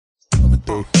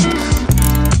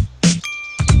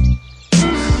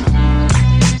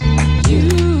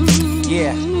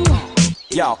Yeah.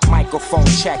 Yo, microphone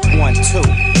check 1, 2.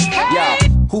 Yo,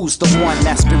 who's the one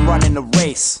that's been running the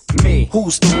race? Me.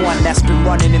 Who's the one that's been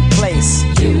running in place?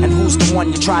 You. And who's the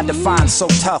one you tried to find so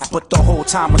tough, but the whole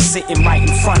time was sitting right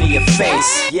in front of your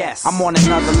face? Yes. I'm on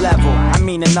another level, I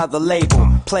mean another label.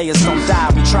 Players don't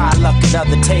die, we try luck at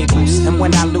other tables. And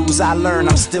when I lose, I learn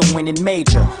I'm still winning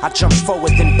major. I jump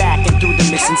forward and back and through the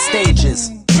missing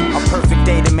stages. A perfect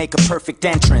day to make a perfect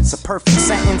entrance. A perfect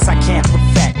sentence I can't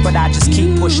perfect, but I just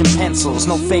keep pushing pencils.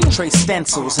 No fake trace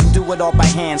stencils, and do it all by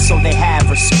hand so they have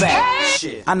respect.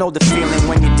 Shit. I know the feeling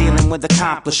when you're dealing with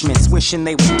accomplishments, wishing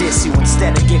they would diss you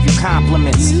instead of give you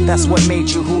compliments. That's what made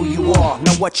you who you are,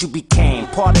 not what you became.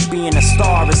 Part of being a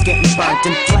star is getting burnt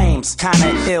in flames.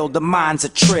 Kinda ill, the mind's a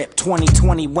trip.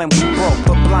 2020 when we broke,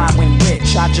 but blind when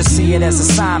rich. I just see it as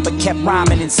a sign, but kept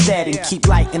rhyming instead, and keep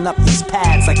lighting up these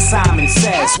pads like Simon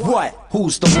says. What?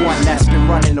 Who's the one that's been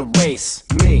running the race?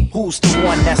 Me. Who's the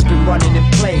one that's been running in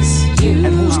place? You.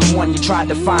 And who's the one you tried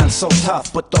to find so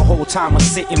tough, but the whole time was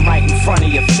sitting right in front of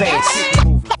your face?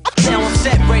 Now I'm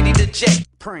set, ready to jet.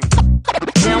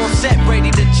 Now I'm set,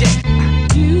 ready to jet.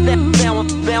 Now I'm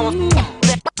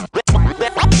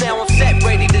set,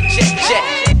 ready to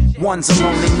jet. One's a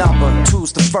lonely number,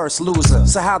 two's the first loser.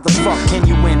 So how the fuck can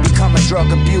you win? Become a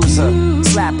drug abuser.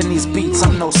 Slapping these beats,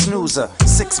 I'm no snoozer.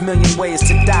 6 million ways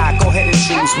to die, go ahead and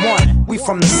choose one. We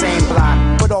from the same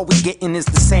block, but all we getting is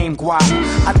the same guap.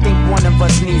 I think one of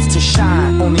us needs to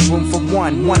shine, only room for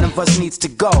one of us needs to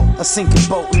go. A sinking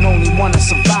boat and only one to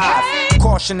survive.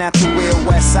 Caution at the real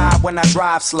west side when I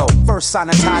drive slow. First sign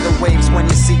of tidal waves when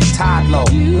you see the tide low.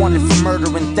 Wanted for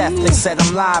murder and theft, they said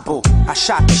I'm liable. I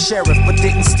shot the sheriff but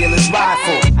didn't steal his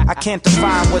rifle. I can't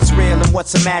define what's real and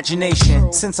what's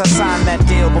imagination. Since I signed that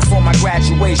deal before my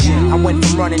graduation, I went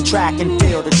from running track and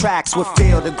field. The tracks would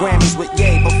fill, the Grammys with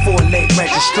yay before late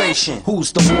registration.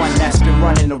 Who's the one that's been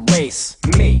running the race?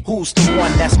 Me. Who's the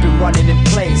one that's been running in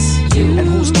place? You. And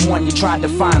who's the one you tried to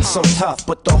find so tough,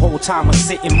 but the whole time was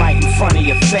sitting right in front of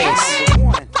your face?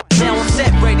 Now I'm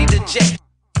set, ready to jet.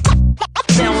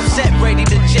 Now I'm set, ready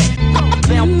to jet.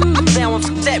 Now I'm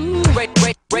set,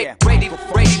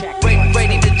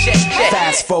 ready to jet.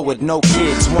 Fast forward, no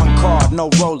kids, one car, no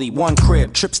rollie, one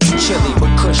crib, trips to Chile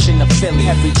with cushion to Philly.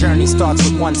 Every journey starts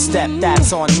with one step,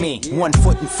 that's on me. One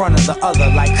foot in front of the other,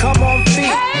 like come on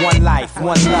feet. One life,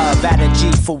 one love, add a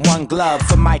G for one glove.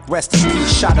 For Mike, rest in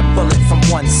peace, shot a bullet from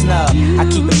one snub. I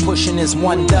keep it pushing as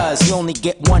one does. You only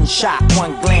get one shot,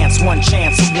 one glance, one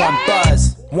chance, and one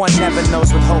buzz. One never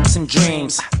knows with hopes and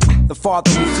dreams. The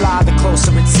farther we fly, the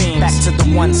closer it seems. Back to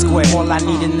the one square. All I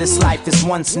need in this life is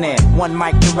one snare. One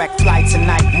mic, direct flights, and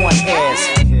night one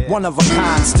airs. One of a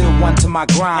kind, still one to my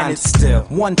grind. And it's still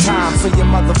one time for your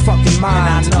motherfucking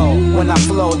mind. And I know when I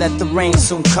flow that the rain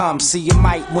soon comes. See, you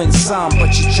might win some,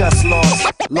 but you just lost.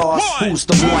 Who's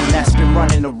the one that's been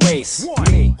running the race?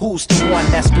 Me. Who's the one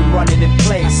that's been running in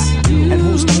place? And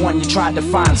who's the one you tried to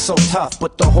find so tough,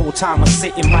 but the whole time was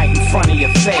sitting right in front of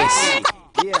your face?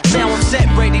 Now I'm set,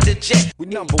 ready to jet. We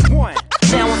number one.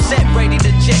 Now I'm set, ready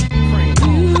to jet.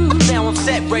 Now I'm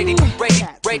set, ready to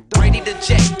jet.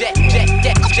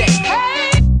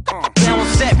 Now I'm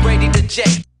set, ready to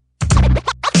jet.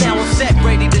 Now I'm set,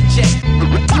 ready to jet.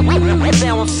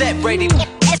 Now I'm set, ready.